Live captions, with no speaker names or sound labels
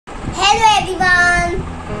Hello everyone,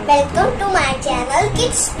 welcome to my channel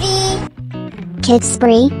Kidspree.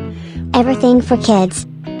 Kidspree, everything for kids.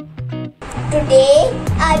 Today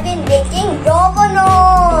I've been making Demon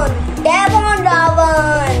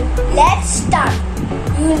Ravana. Let's start.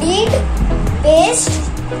 You need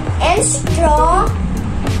paste and straw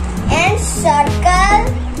and circle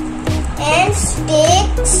and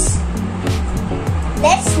sticks.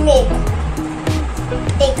 Let's make.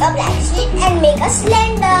 Take a black sheet and make a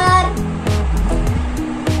cylinder.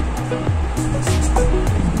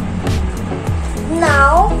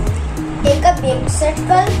 Now take a big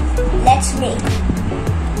circle. Let's make.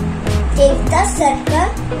 Take the circle,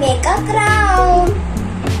 make a crown.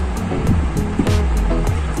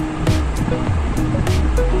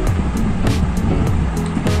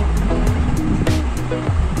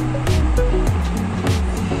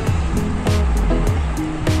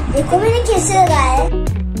 देखो मैंने कैसे लगाया है।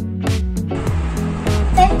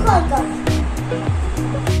 फेविकॉल का।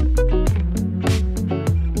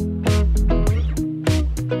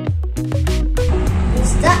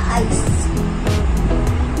 It's the ice.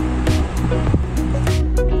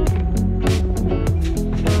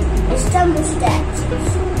 It's the mustache.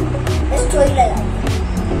 Let's थोड़ी लगाइए।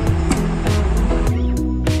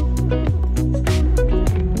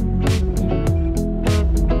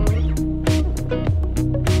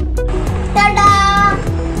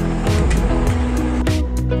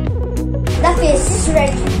 The face is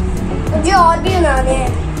ready. मुझे और भी बनाने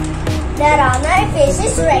हैं. The Rana face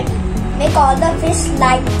is ready. Make all the fish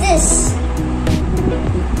like this.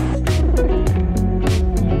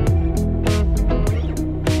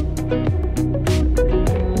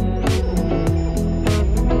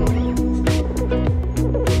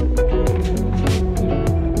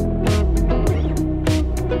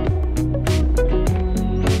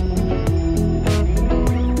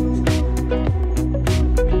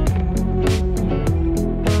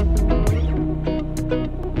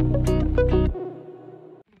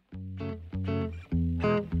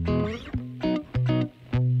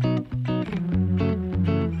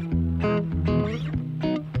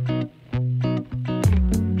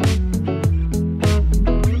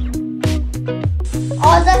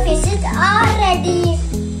 All the fishes are ready.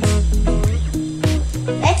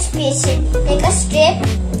 Let's paste it. Take a strip.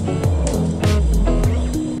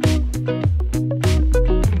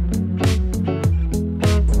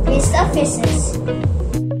 Paste the fishes.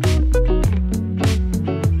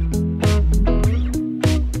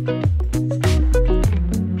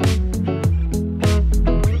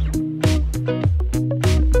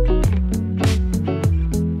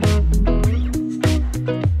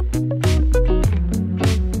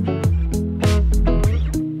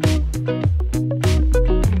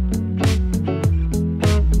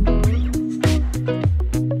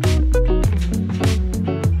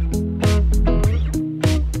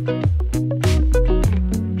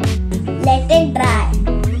 Let it dry.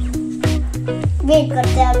 Wait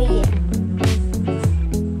करते हैं अभी ये.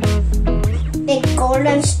 Take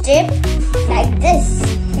golden strip like this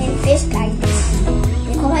and paste like this.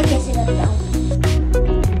 देखो मैं कैसे करता हूँ.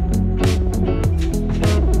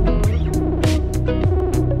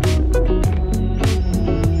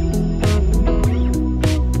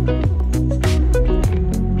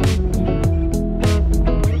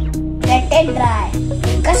 Let it dry.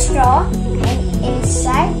 Take a straw and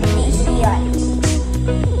inside these ears.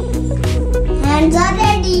 Hands are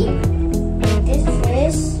ready. Take this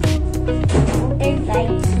fish, put it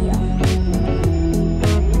right here.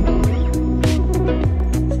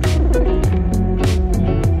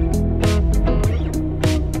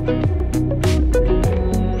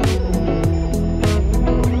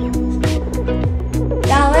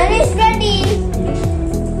 Ramen is ready.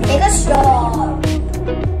 Take a straw.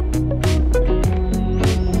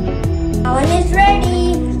 Ramen is ready.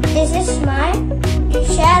 This is my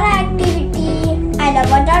Dusshera Activity. I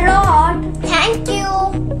love it a lot. Thank you.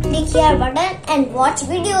 Click here button and watch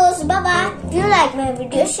videos. Bye bye. If you like my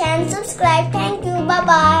video, share and subscribe. Thank you. Bye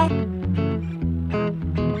bye.